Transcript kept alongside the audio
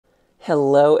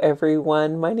Hello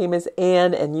everyone, my name is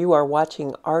Anne and you are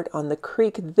watching Art on the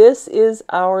Creek. This is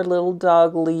our little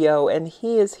dog Leo and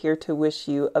he is here to wish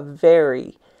you a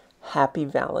very happy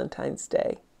Valentine's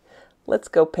Day. Let's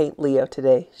go paint Leo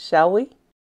today, shall we?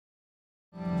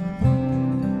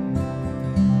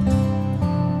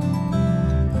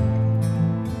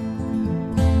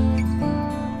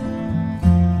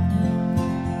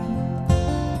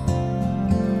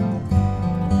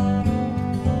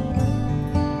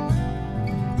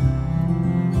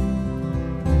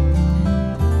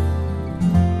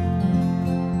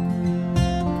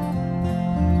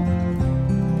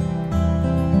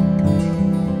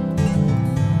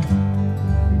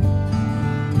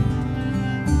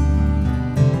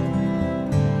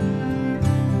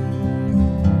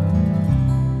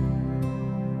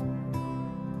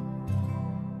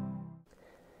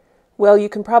 Well, you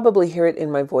can probably hear it in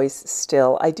my voice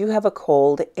still. I do have a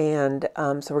cold, and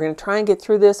so we're going to try and get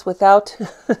through this without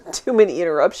too many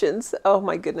interruptions. Oh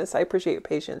my goodness, I appreciate your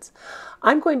patience.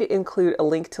 I'm going to include a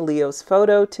link to Leo's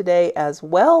photo today, as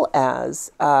well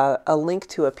as a link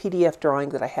to a PDF drawing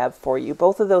that I have for you.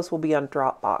 Both of those will be on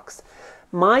Dropbox.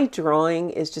 My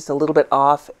drawing is just a little bit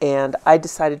off, and I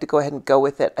decided to go ahead and go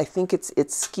with it. I think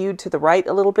it's skewed to the right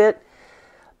a little bit,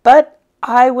 but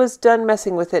I was done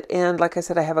messing with it, and like I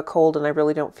said, I have a cold and I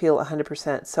really don't feel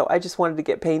 100%, so I just wanted to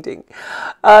get painting.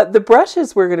 The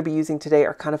brushes we're going to be using today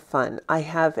are kind of fun. I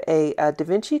have a Da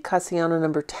Vinci Cassiano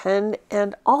number 10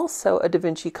 and also a Da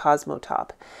Vinci Cosmo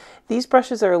Top. These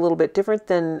brushes are a little bit different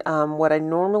than what I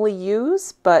normally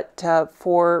use, but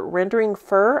for rendering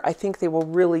fur, I think they will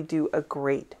really do a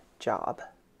great job.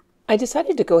 I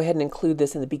decided to go ahead and include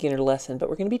this in the beginner lesson, but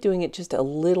we're going to be doing it just a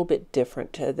little bit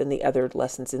different than the other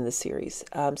lessons in the series.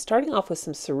 Starting off with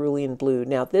some cerulean blue.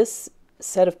 Now this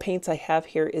set of paints I have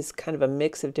here is kind of a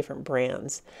mix of different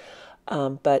brands.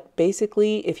 But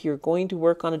basically, if you're going to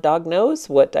work on a dog nose,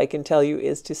 what I can tell you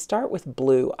is to start with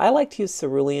blue. I like to use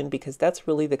cerulean because that's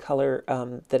really the color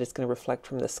that it's going to reflect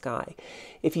from the sky.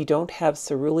 If you don't have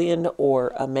cerulean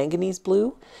or a manganese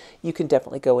blue, you can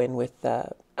definitely go in with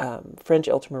French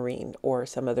ultramarine or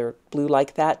some other blue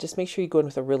like that. Just make sure you go in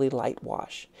with a really light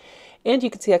wash. And you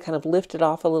can see I kind of lifted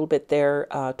off a little bit there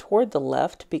toward the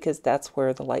left because that's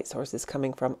where the light source is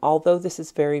coming from. Although this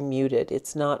is very muted,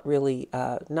 it's not really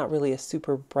a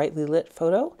super brightly lit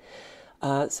photo.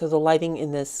 So the lighting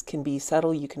in this can be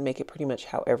subtle. You can make it pretty much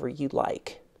however you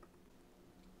like.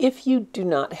 If you do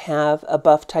not have a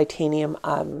buff titanium,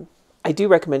 I do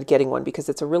recommend getting one because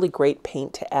it's a really great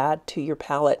paint to add to your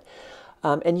palette.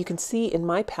 And you can see in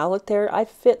my palette there, I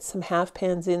fit some half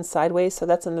pans in sideways, so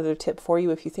that's another tip for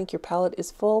you. If you think your palette is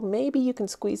full, maybe you can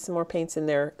squeeze some more paints in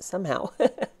there somehow.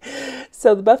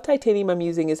 So the buff titanium I'm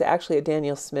using is actually a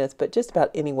Daniel Smith, but just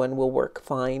about anyone will work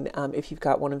fine if you've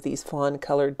got one of these fawn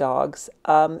colored dogs.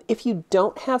 If you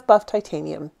don't have buff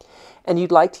titanium and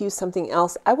you'd like to use something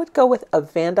else, I would go with a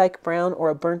Van Dyke brown or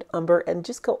a burnt umber and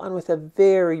just go on with a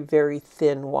very, very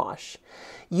thin wash.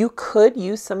 You could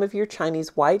use some of your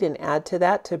Chinese white and add to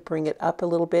that to bring it up a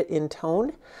little bit in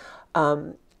tone,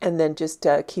 and then just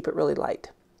keep it really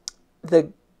light.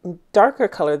 The darker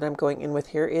color that I'm going in with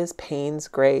here is Payne's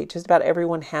Gray. Just about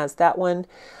everyone has that one.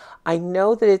 I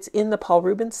know that it's in the Paul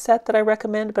Rubens set that I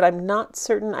recommend, but I'm not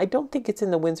certain. I don't think it's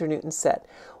in the Winsor Newton set.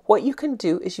 What you can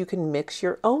do is you can mix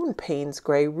your own Payne's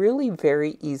Gray really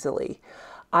very easily.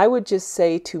 I would just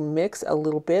say to mix a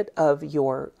little bit of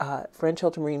your French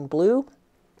ultramarine blue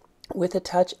with a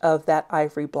touch of that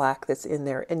ivory black that's in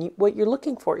there. And what you're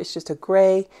looking for is just a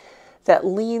gray that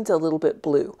leans a little bit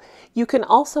blue. You can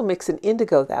also mix an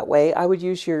indigo that way. I would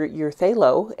use your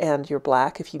phthalo and your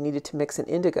black if you needed to mix an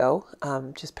indigo,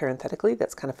 just parenthetically,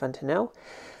 that's kind of fun to know.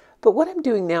 But what I'm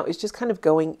doing now is just kind of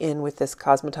going in with this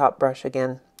Cosmotop brush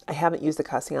again. I haven't used the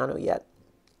Cassiano yet.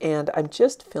 And I'm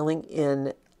just filling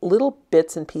in little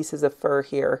bits and pieces of fur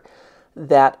here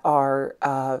that are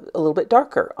a little bit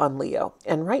darker on Leo.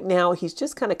 And right now he's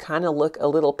just kind of look a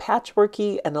little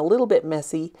patchworky and a little bit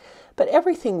messy, but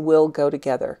everything will go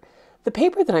together. The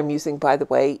paper that I'm using, by the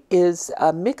way, is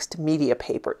a mixed media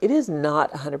paper. It is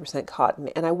not 100% cotton,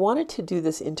 and I wanted to do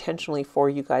this intentionally for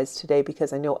you guys today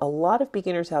because I know a lot of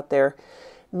beginners out there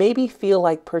maybe feel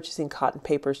like purchasing cotton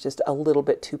paper is just a little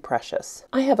bit too precious.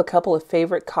 I have a couple of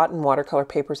favorite cotton watercolor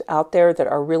papers out there that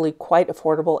are really quite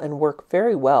affordable and work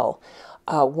very well.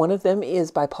 One of them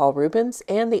is by Paul Rubens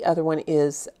and the other one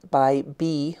is by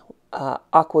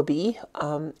Aqua Bee,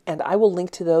 and I will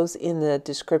link to those in the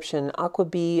description. Aqua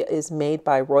Bee is made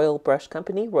by Royal Brush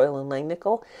Company, Royal and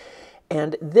Langnickel,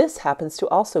 And this happens to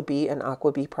also be an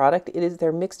Aqua Bee product. It is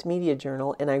their mixed media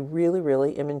journal, and I really,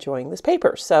 really am enjoying this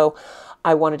paper. So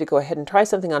I wanted to go ahead and try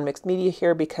something on mixed media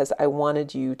here because I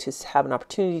wanted you to have an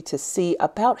opportunity to see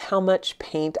about how much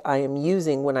paint I am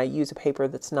using when I use a paper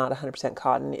that's not 100%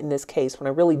 cotton, in this case, when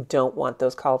I really don't want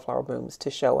those cauliflower blooms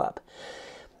to show up.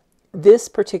 This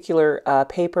particular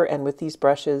paper and with these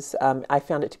brushes, I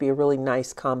found it to be a really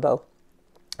nice combo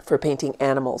for painting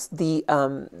animals. The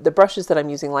brushes that I'm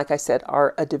using, like I said,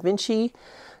 are a Da Vinci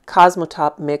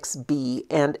Cosmotop Mix B,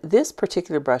 and this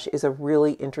particular brush is a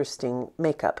really interesting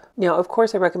makeup. Now, of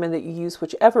course, I recommend that you use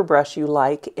whichever brush you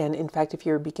like, and in fact, if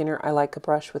you're a beginner, I like a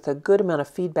brush with a good amount of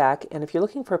feedback, and if you're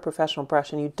looking for a professional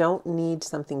brush and you don't need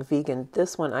something vegan,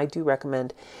 this one I do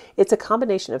recommend. It's a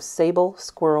combination of sable,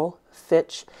 squirrel,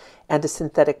 fitch, and a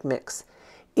synthetic mix.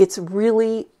 It's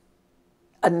really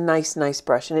a nice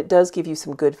brush, and it does give you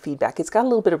some good feedback. It's got a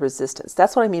little bit of resistance.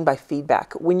 That's what I mean by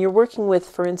feedback. When you're working with,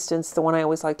 for instance, the one I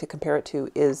always like to compare it to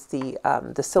is the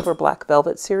Silver Black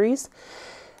Velvet series.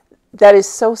 That is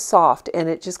so soft, and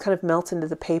it just kind of melts into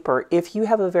the paper. If you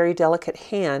have a very delicate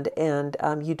hand and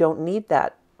you don't need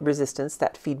that resistance,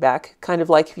 that feedback, kind of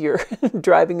like if you're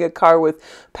driving a car with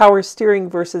power steering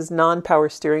versus non-power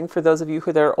steering, for those of you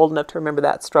who are old enough to remember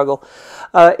that struggle.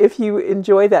 If you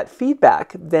enjoy that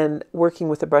feedback, then working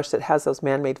with a brush that has those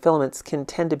man-made filaments can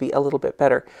tend to be a little bit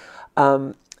better.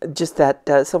 Just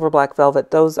that Silver Black Velvet,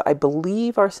 those I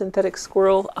believe are synthetic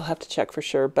squirrel. I'll have to check for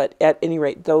sure, but at any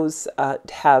rate, those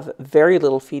have very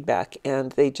little feedback,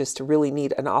 and they just really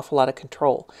need an awful lot of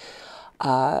control.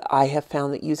 I have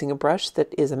found that using a brush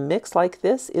that is a mix like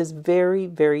this is very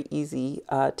easy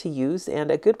to use and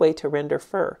a good way to render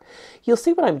fur. You'll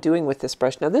see what I'm doing with this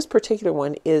brush. Now, this particular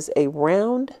one is a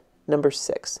round number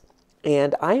 6,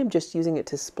 and I am just using it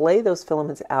to splay those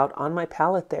filaments out on my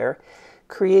palette there,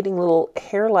 creating little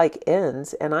hair-like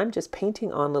ends, and I'm just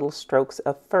painting on little strokes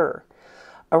of fur.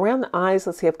 Around the eyes,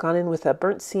 let's see, I've gone in with a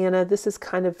burnt sienna. This is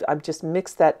kind of, I've just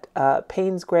mixed that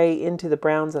Payne's gray into the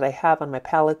browns that I have on my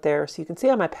palette there. So you can see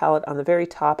on my palette on the very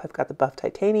top, I've got the buff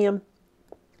titanium.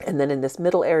 And then in this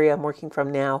middle area I'm working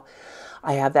from now,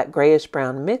 I have that grayish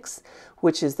brown mix,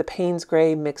 which is the Payne's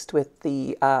gray mixed with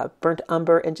the burnt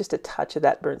umber and just a touch of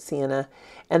that burnt sienna.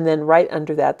 And then right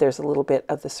under that, there's a little bit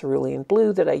of the cerulean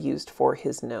blue that I used for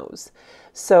his nose.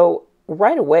 So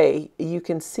right away, you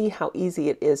can see how easy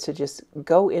it is to just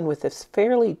go in with this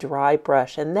fairly dry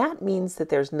brush, and that means that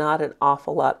there's not an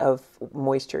awful lot of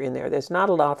moisture in there. There's not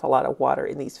an awful lot of water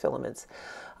in these filaments.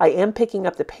 I am picking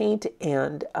up the paint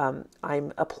and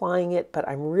I'm applying it, but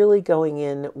I'm really going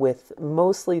in with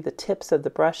mostly the tips of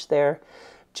the brush there,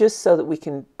 just so that we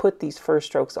can put these fur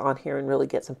strokes on here and really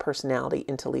get some personality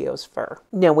into Leo's fur.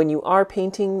 Now, when you are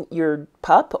painting your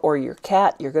pup or your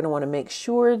cat, you're going to want to make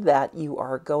sure that you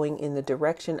are going in the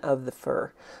direction of the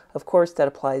fur. Of course, that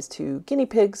applies to guinea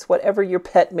pigs, whatever your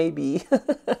pet may be.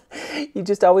 You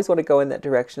just always want to go in that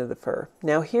direction of the fur.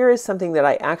 Now, here is something that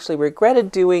I actually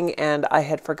regretted doing, and I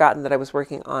had forgotten that I was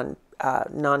working on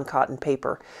non-cotton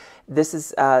paper. This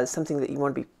is something that you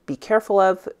want to be careful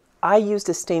of. I used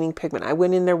a staining pigment. I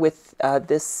went in there with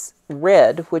this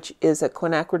red, which is a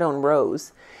quinacridone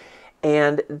rose,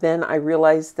 and then I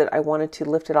realized that I wanted to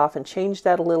lift it off and change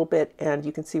that a little bit, and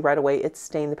you can see right away it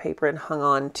stained the paper and hung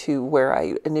on to where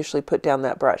I initially put down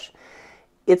that brush.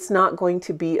 It's not going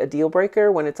to be a deal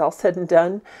breaker when it's all said and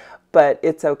done, but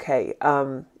it's okay.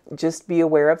 Just be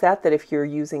aware of that if you're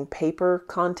using paper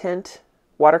content,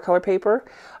 watercolor paper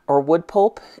or wood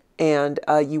pulp, and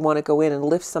you want to go in and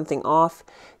lift something off,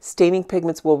 staining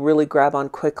pigments will really grab on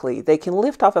quickly. They can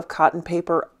lift off of cotton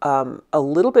paper a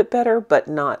little bit better, but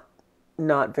not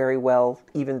very well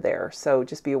even there. So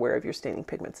just be aware of your staining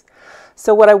pigments.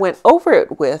 So what I went over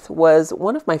it with was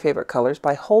one of my favorite colors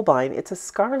by Holbein. It's a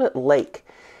Scarlet Lake.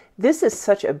 This is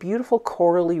such a beautiful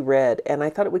corally red, and I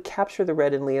thought it would capture the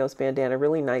red in Leo's bandana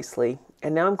really nicely.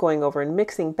 And now I'm going over and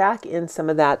mixing back in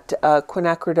some of that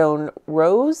quinacridone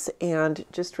rose and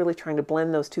just really trying to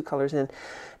blend those two colors in.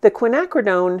 The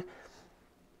quinacridone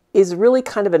is really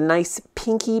kind of a nice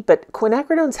pinky, but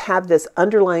quinacridones have this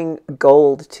underlying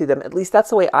gold to them. At least that's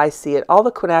the way I see it. All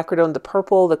the quinacridone, the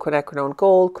purple, the quinacridone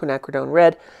gold, quinacridone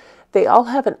red, they all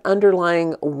have an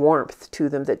underlying warmth to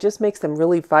them that just makes them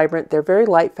really vibrant. They're very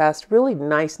light, fast, really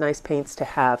nice paints to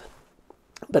have,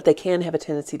 but they can have a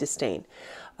tendency to stain,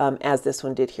 as this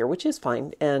one did here, which is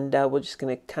fine. And we're just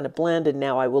going to kind of blend, and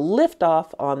now I will lift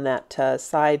off on that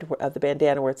side of the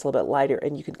bandana where it's a little bit lighter,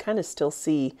 and you can kind of still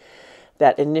see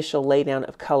that initial laydown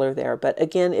of color there. But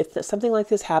again, if something like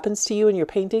this happens to you in your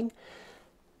painting,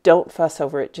 don't fuss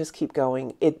over it. Just keep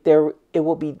going. It's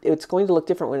going to look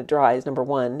different when it dries, number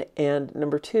one. And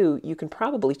number two, you can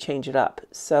probably change it up.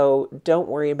 So don't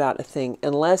worry about a thing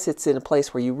unless it's in a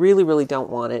place where you really, really don't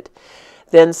want it.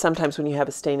 Then sometimes when you have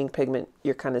a staining pigment,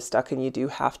 you're kind of stuck and you do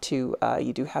have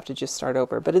to just start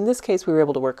over. But in this case, we were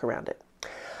able to work around it.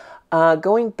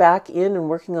 Going back in and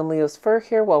working on Leo's fur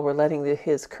here while we're letting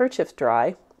his kerchief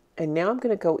dry. And now I'm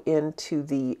going to go into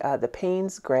the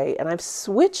Payne's Gray, and I've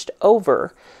switched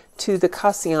over to the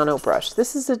Cassiano brush.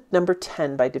 This is a number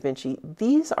 10 by Da Vinci.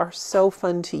 These are so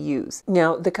fun to use.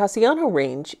 Now, the Cassiano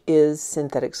range is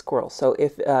synthetic squirrel. So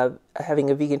if having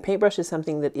a vegan paintbrush is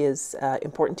something that is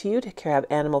important to you to have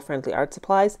animal-friendly art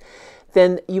supplies,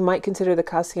 then you might consider the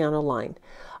Cassiano line.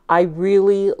 I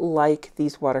really like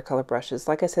these watercolor brushes.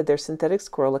 Like I said, they're synthetic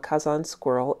squirrel, a Kazan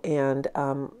squirrel, and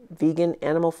vegan,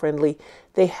 animal-friendly.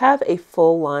 They have a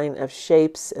full line of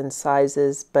shapes and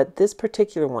sizes, but this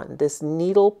particular one, this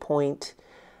needle point,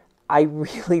 I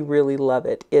really, really love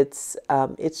it. It's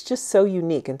just so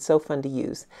unique and so fun to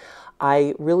use.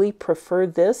 I really prefer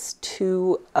this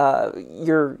to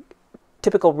your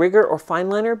typical rigger or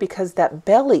fine liner because that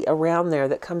belly around there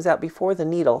that comes out before the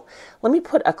needle. Let me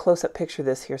put a close-up picture of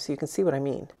this here so you can see what I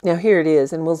mean. Now here it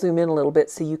is, and we'll zoom in a little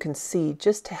bit so you can see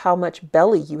just how much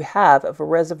belly you have of a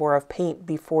reservoir of paint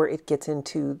before it gets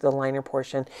into the liner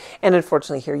portion. And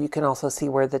unfortunately here you can also see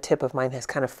where the tip of mine has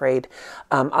kind of frayed.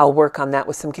 I'll work on that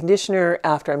with some conditioner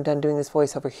after I'm done doing this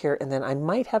voiceover here, and then I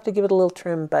might have to give it a little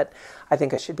trim, but I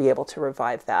think I should be able to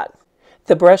revive that.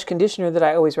 The brush conditioner that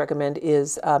I always recommend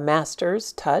is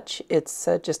Master's Touch. It's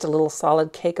just a little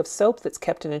solid cake of soap that's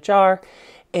kept in a jar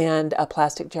and a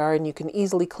plastic jar, and you can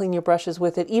easily clean your brushes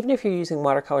with it. Even if you're using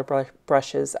watercolor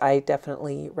brushes, I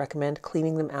definitely recommend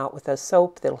cleaning them out with a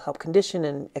soap that'll help condition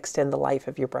and extend the life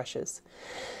of your brushes.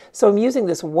 So I'm using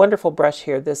this wonderful brush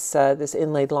here, this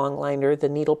inlaid long liner, the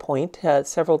needle point,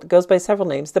 goes by several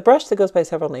names, the brush that goes by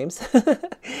several names.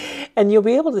 And you'll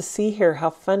be able to see here how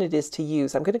fun it is to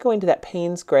use. I'm going to go into that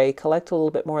Payne's Gray, collect a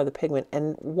little bit more of the pigment,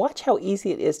 and watch how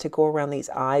easy it is to go around these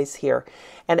eyes here.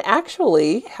 And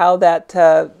actually how that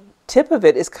tip of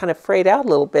it is kind of frayed out a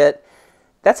little bit.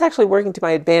 That's actually working to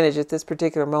my advantage at this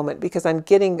particular moment because I'm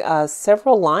getting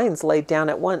several lines laid down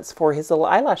at once for his little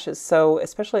eyelashes. So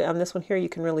especially on this one here, you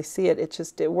can really see it.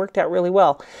 It worked out really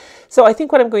well. So I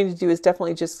think what I'm going to do is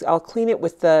definitely I'll clean it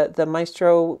with the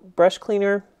Maestro brush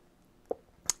cleaner,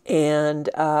 and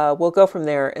we'll go from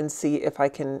there and see if I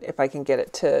can get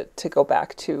it to go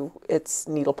back to its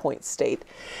needlepoint state.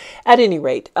 At any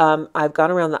rate, I've gone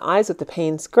around the eyes with the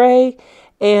Payne's Gray,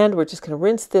 and we're just going to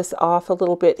rinse this off a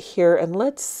little bit here, and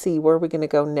let's see where we're going to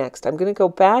go next. I'm going to go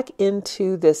back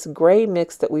into this gray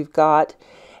mix that we've got,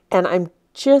 and I'm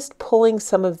just pulling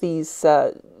some of these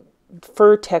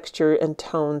fur texture and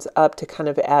tones up to kind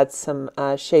of add some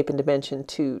shape and dimension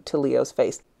to Leo's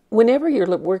face. Whenever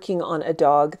you're working on a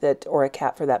dog or a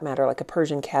cat for that matter, like a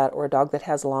Persian cat or a dog that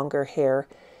has longer hair,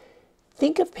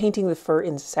 think of painting the fur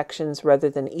in sections rather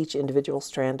than each individual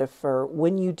strand of fur.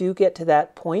 When you do get to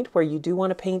that point where you do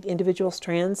want to paint individual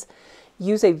strands,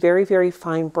 use a very, very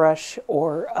fine brush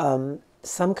or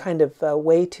some kind of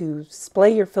way to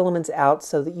splay your filaments out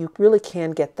so that you really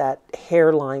can get that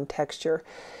hairline texture.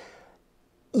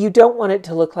 You don't want it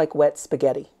to look like wet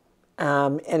spaghetti.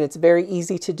 And it's very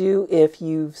easy to do if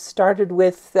you've started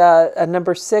with a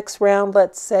number 6 round,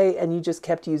 let's say, and you just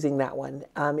kept using that one.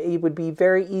 It would be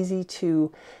very easy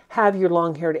to have your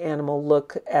long-haired animal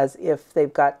look as if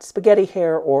they've got spaghetti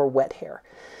hair or wet hair.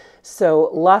 So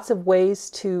lots of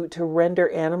ways to render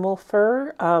animal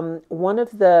fur. One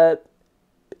of the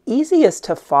easiest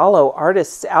to follow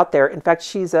artists out there, in fact,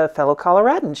 she's a fellow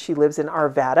Coloradan. She lives in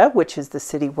Arvada, which is the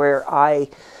city where I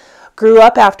grew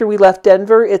up after we left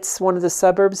Denver. It's one of the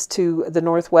suburbs to the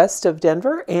northwest of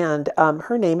Denver, and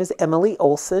her name is Emily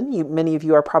Olson. Many of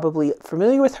you are probably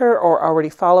familiar with her or already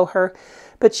follow her,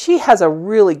 but she has a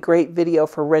really great video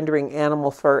for rendering animal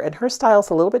fur, and her style is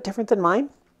a little bit different than mine.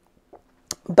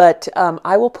 But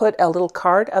I will put a little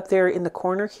card up there in the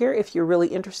corner here if you're really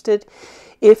interested.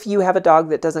 If you have a dog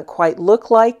that doesn't quite look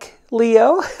like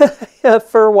Leo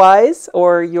fur-wise,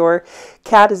 or your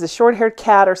cat is a short-haired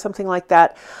cat or something like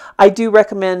that, I do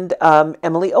recommend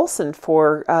Emily Olson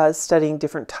for studying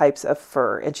different types of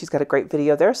fur. And she's got a great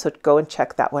video there, so go and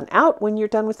check that one out when you're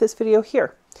done with this video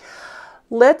here.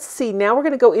 Let's see, now we're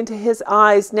going to go into his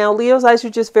eyes. Now Leo's eyes are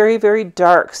just very, very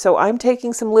dark, so I'm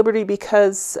taking some liberty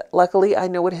because luckily I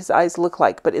know what his eyes look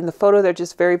like, but in the photo they're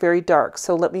just very, very dark.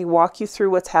 So let me walk you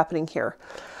through what's happening here.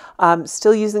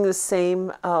 Still using the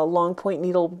same long point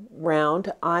needle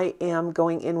round. I am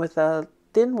going in with a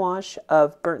thin wash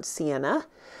of burnt sienna.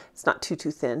 It's not too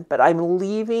thin, but I'm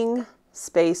leaving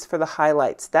space for the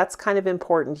highlights. That's kind of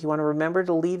important. You want to remember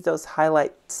to leave those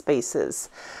highlight spaces.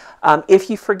 If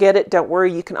you forget it, don't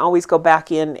worry. You can always go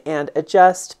back in and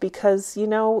adjust because, you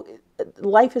know,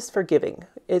 life is forgiving.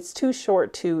 It's too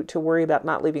short to worry about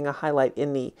not leaving a highlight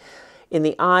in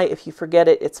the eye. If you forget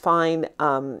it, it's fine.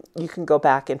 You can go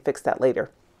back and fix that later.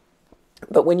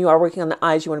 But when you are working on the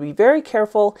eyes, you want to be very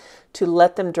careful to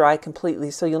let them dry completely.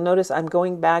 So you'll notice I'm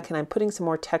going back and I'm putting some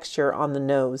more texture on the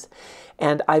nose.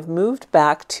 And I've moved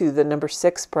back to the number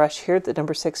 6 brush here, the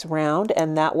number 6 round,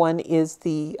 and that one is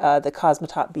the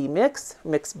Cosmetop B Mix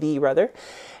B rather.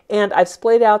 And I've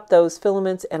splayed out those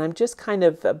filaments and I'm just kind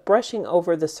of brushing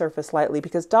over the surface lightly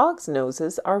because dogs'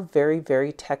 noses are very,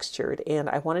 very textured. And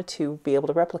I wanted to be able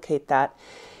to replicate that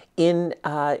in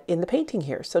the painting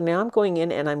here. So now I'm going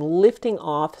in and I'm lifting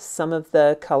off some of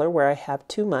the color where I have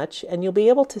too much, and you'll be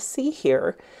able to see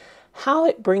here how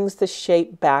it brings the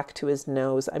shape back to his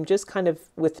nose. I'm just kind of,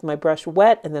 with my brush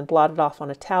wet and then blotted off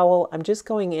on a towel, I'm just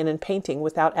going in and painting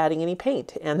without adding any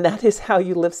paint. And that is how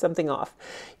you lift something off.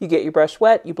 You get your brush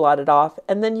wet, you blot it off,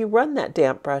 and then you run that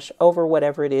damp brush over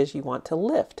whatever it is you want to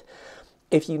lift.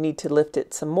 If you need to lift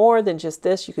it some more than just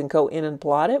this, you can go in and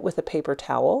blot it with a paper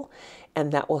towel,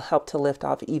 and that will help to lift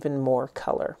off even more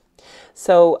color.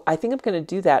 So I think I'm going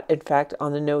to do that, in fact,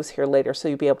 on the nose here later, so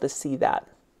you'll be able to see that.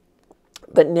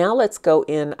 But now let's go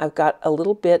in. I've got a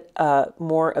little bit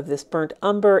more of this burnt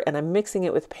umber, and I'm mixing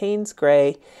it with Payne's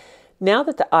Gray. Now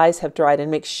that the eyes have dried, and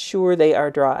make sure they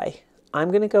are dry,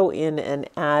 I'm going to go in and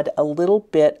add a little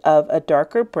bit of a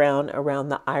darker brown around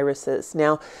the irises.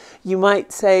 Now, you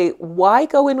might say, why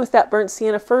go in with that burnt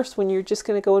sienna first when you're just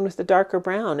going to go in with the darker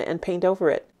brown and paint over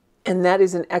it? And that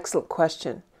is an excellent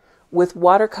question. With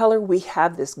watercolor, we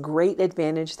have this great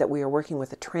advantage that we are working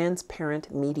with a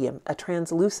transparent medium, a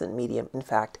translucent medium, in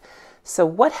fact. So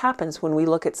what happens when we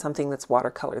look at something that's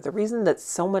watercolor? The reason that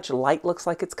so much light looks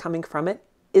like it's coming from it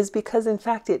is because, in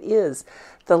fact, it is.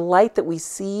 The light that we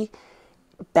see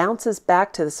bounces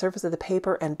back to the surface of the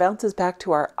paper and bounces back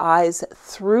to our eyes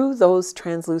through those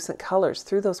translucent colors,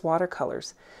 through those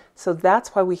watercolors. So that's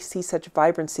why we see such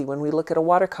vibrancy when we look at a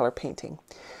watercolor painting.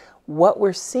 What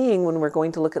we're seeing when we're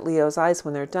going to look at Leo's eyes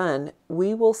when they're done,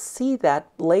 we will see that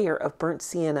layer of burnt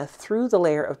sienna through the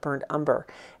layer of burnt umber,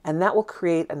 and that will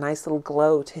create a nice little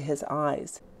glow to his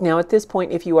eyes. Now at this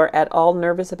point, if you are at all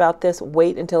nervous about this,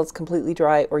 wait until it's completely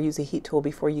dry or use a heat tool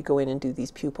before you go in and do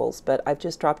these pupils. But I've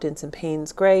just dropped in some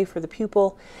Payne's Gray for the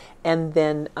pupil and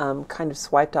then kind of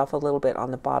swiped off a little bit on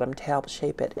the bottom to help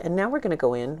shape it. And now we're going to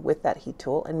go in with that heat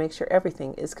tool and make sure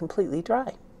everything is completely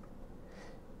dry.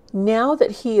 Now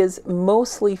that he is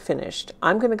mostly finished,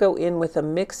 I'm going to go in with a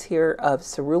mix here of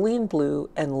cerulean blue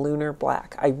and lunar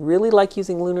black. I really like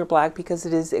using lunar black because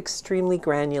it is extremely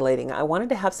granulating. I wanted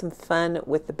to have some fun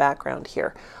with the background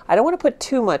here. I don't want to put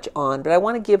too much on, but I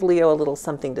want to give Leo a little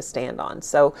something to stand on.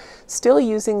 So still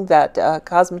using that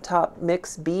Cosmetop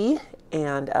Mix B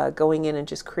and going in and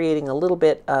just creating a little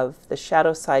bit of the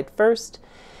shadow side first.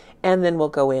 And then we'll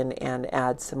go in and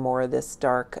add some more of this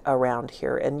dark around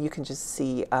here. And you can just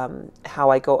see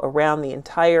how I go around the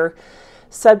entire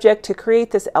subject to create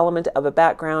this element of a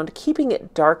background, keeping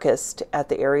it darkest at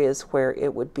the areas where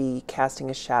it would be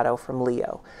casting a shadow from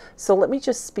Leo. So let me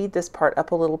just speed this part up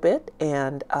a little bit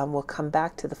and we'll come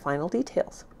back to the final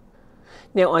details.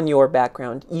 Now on your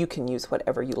background, you can use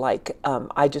whatever you like.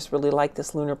 I just really like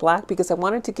this lunar black because I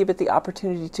wanted to give it the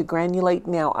opportunity to granulate.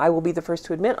 Now I will be the first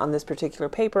to admit on this particular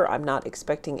paper, I'm not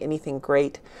expecting anything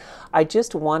great. I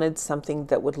just wanted something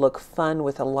that would look fun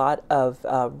with a lot of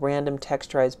random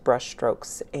texturized brush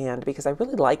strokes, and because I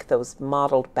really like those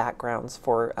modeled backgrounds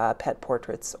for pet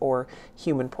portraits or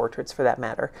human portraits for that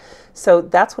matter. So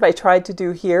that's what I tried to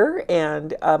do here,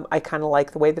 and I kind of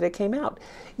like the way that it came out.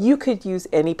 You could use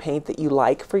any paint that you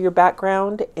like for your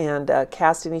background and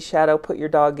cast any shadow, put your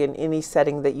dog in any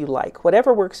setting that you like.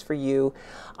 Whatever works for you.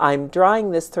 I'm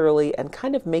drying this thoroughly and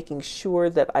kind of making sure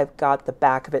that I've got the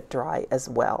back of it dry as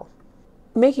well.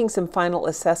 Making some final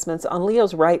assessments on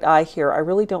Leo's right eye here. I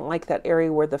really don't like that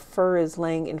area where the fur is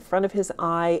laying in front of his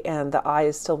eye and the eye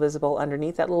is still visible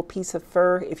underneath that little piece of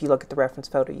fur. If you look at the reference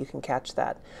photo, you can catch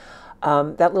that.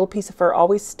 That little piece of fur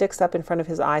always sticks up in front of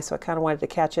his eye, so I kind of wanted to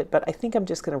catch it, but I think I'm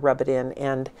just going to rub it in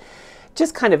and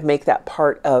just kind of make that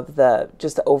part of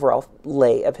just the overall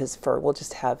lay of his fur. We'll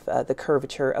just have the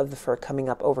curvature of the fur coming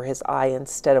up over his eye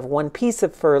instead of one piece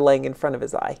of fur laying in front of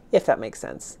his eye, if that makes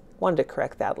sense. Wanted to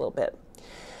correct that a little bit.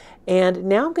 And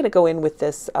now I'm going to go in with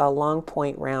this long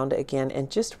point round again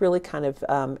and just really kind of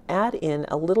add in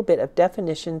a little bit of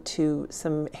definition to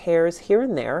some hairs here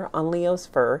and there on Leo's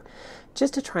fur,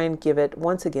 just to try and give it,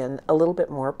 once again, a little bit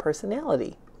more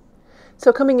personality.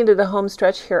 So coming into the home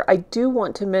stretch here, I do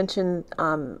want to mention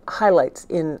highlights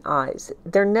in eyes.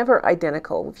 They're never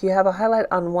identical. If you have a highlight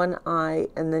on one eye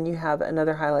and then you have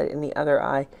another highlight in the other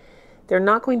eye, they're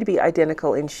not going to be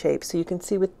identical in shape. So you can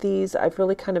see with these, I've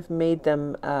really kind of made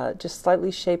them just slightly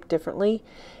shaped differently.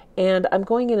 And I'm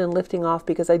going in and lifting off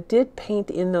because I did paint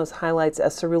in those highlights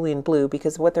a cerulean blue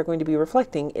because what they're going to be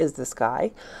reflecting is the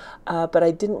sky. But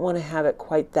I didn't want to have it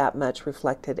quite that much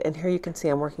reflected. And here you can see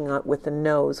I'm working on with the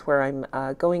nose where I'm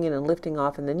going in and lifting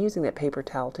off and then using that paper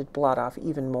towel to blot off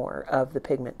even more of the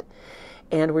pigment.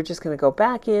 And we're just going to go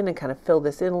back in and kind of fill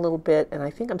this in a little bit. And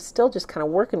I think I'm still just kind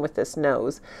of working with this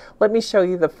nose. Let me show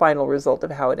you the final result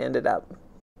of how it ended up.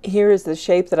 Here is the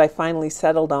shape that I finally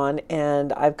settled on,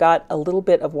 and I've got a little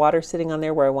bit of water sitting on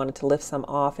there where I wanted to lift some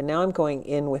off, and now I'm going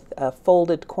in with a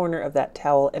folded corner of that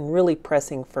towel and really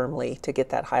pressing firmly to get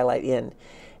that highlight in.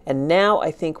 And now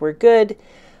I think we're good.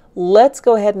 Let's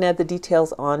go ahead and add the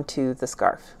details onto the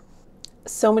scarf.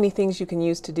 So many things you can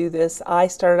use to do this. I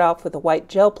started off with a white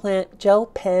gel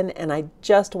pen and I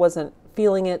just wasn't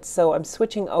feeling it, so I'm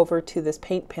switching over to this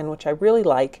paint pen, which I really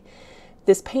like.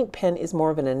 This paint pen is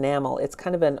more of an enamel. It's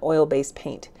kind of an oil-based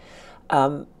paint,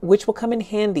 which will come in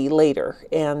handy later.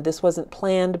 And this wasn't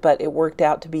planned, but it worked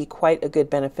out to be quite a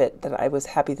good benefit that I was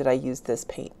happy that I used this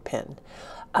paint pen.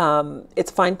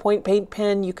 It's fine point paint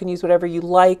pen. You can use whatever you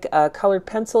like. A colored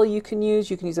pencil you can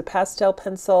use. You can use a pastel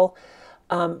pencil.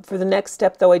 For the next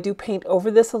step, though, I do paint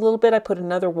over this a little bit. I put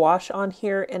another wash on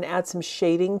here and add some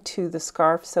shading to the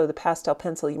scarf. So the pastel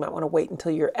pencil, you might want to wait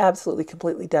until you're absolutely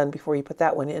completely done before you put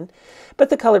that one in. But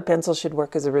the colored pencil should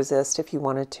work as a resist if you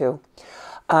wanted to.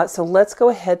 So let's go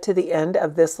ahead to the end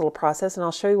of this little process and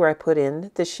I'll show you where I put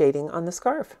in the shading on the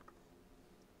scarf.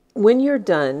 When you're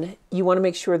done, you want to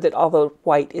make sure that all the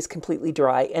white is completely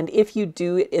dry. And if you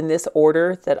do it in this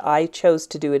order that I chose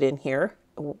to do it in here,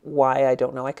 why, I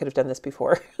don't know, I could have done this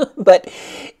before, but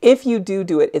if you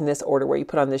do it in this order where you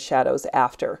put on the shadows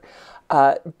after,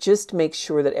 just make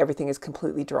sure that everything is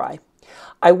completely dry.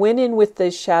 I went in with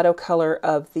the shadow color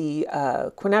of the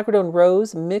quinacridone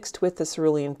rose mixed with the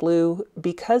cerulean blue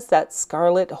because that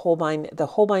scarlet the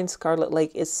Holbein Scarlet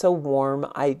Lake is so warm.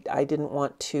 I didn't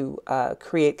want to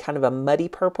create kind of a muddy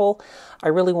purple. I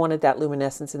really wanted that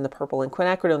luminescence in the purple, and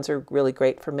quinacridones are really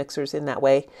great for mixers in that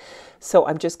way. So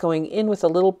I'm just going in with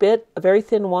a very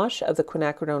thin wash of the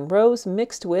quinacridone rose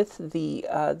mixed with the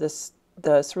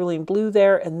cerulean blue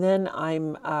there, and then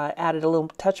I'm added a little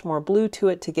touch more blue to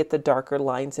it to get the darker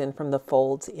lines in from the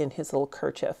folds in his little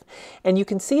kerchief. And you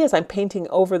can see as I'm painting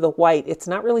over the white, it's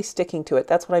not really sticking to it.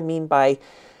 That's what I mean by,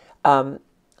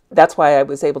 that's why I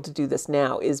was able to do this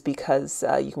now, is because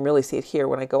you can really see it here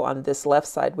when I go on this left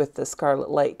side with the Scarlet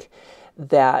Lake,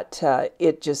 that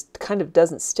it just kind of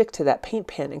doesn't stick to that paint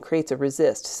pen and creates a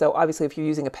resist. So obviously if you're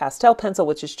using a pastel pencil,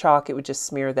 which is chalk, it would just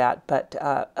smear that. But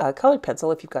a colored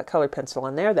pencil, if you've got colored pencil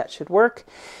on there, that should work.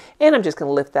 And I'm just going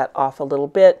to lift that off a little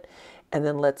bit. And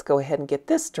then let's go ahead and get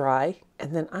this dry.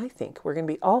 And then I think we're going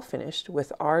to be all finished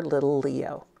with our little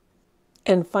Leo.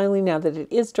 And finally, now that it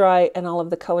is dry and all of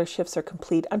the color shifts are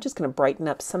complete, I'm just going to brighten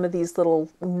up some of these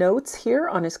little notes here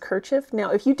on his kerchief.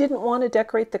 Now, if you didn't want to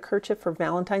decorate the kerchief for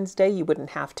Valentine's Day, you wouldn't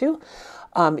have to.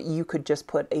 You could just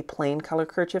put a plain color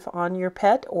kerchief on your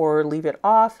pet or leave it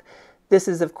off. This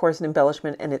is, of course, an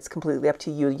embellishment, and it's completely up to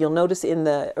you. You'll notice in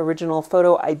the original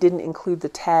photo, I didn't include the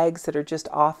tags that are just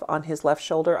off on his left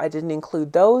shoulder. I didn't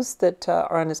include those that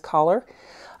are on his collar.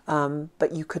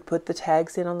 But you could put the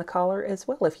tags in on the collar as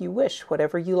well if you wish.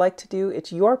 Whatever you like to do,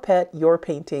 it's your pet, your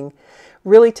painting.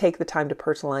 Really take the time to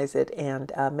personalize it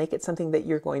and make it something that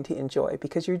you're going to enjoy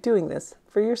because you're doing this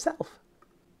for yourself.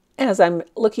 As I'm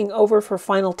looking over for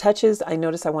final touches, I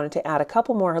noticed I wanted to add a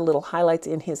couple more little highlights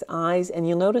in his eyes. And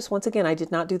you'll notice, once again, I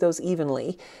did not do those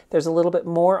evenly. There's a little bit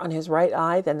more on his right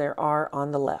eye than there are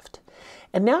on the left.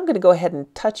 And now I'm going to go ahead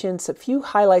and touch in a few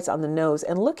highlights on the nose,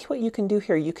 and look what you can do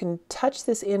here. You can touch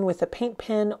this in with a paint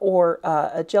pen or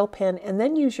a gel pen, and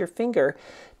then use your finger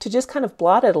to just kind of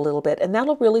blot it a little bit, and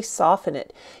that'll really soften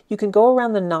it. You can go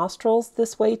around the nostrils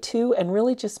this way too and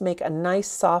really just make a nice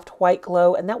soft white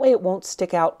glow, and that way it won't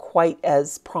stick out quite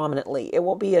as prominently. It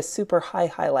won't be a super high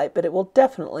highlight, but it will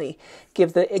definitely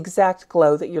give the exact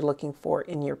glow that you're looking for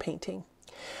in your painting.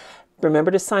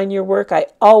 Remember to sign your work. I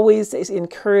always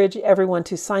encourage everyone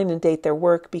to sign and date their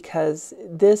work because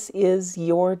this is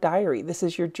your diary. This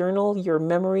is your journal, your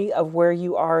memory of where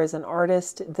you are as an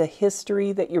artist, the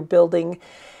history that you're building,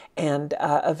 and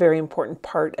a very important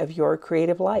part of your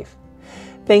creative life.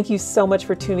 Thank you so much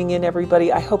for tuning in,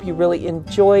 everybody. I hope you really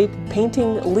enjoyed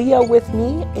painting Leo with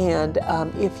me. And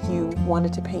if you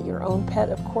wanted to paint your own pet,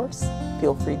 of course,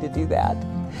 feel free to do that.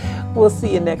 We'll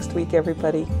see you next week,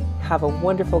 everybody. have a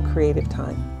wonderful creative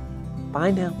time.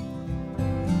 Bye now.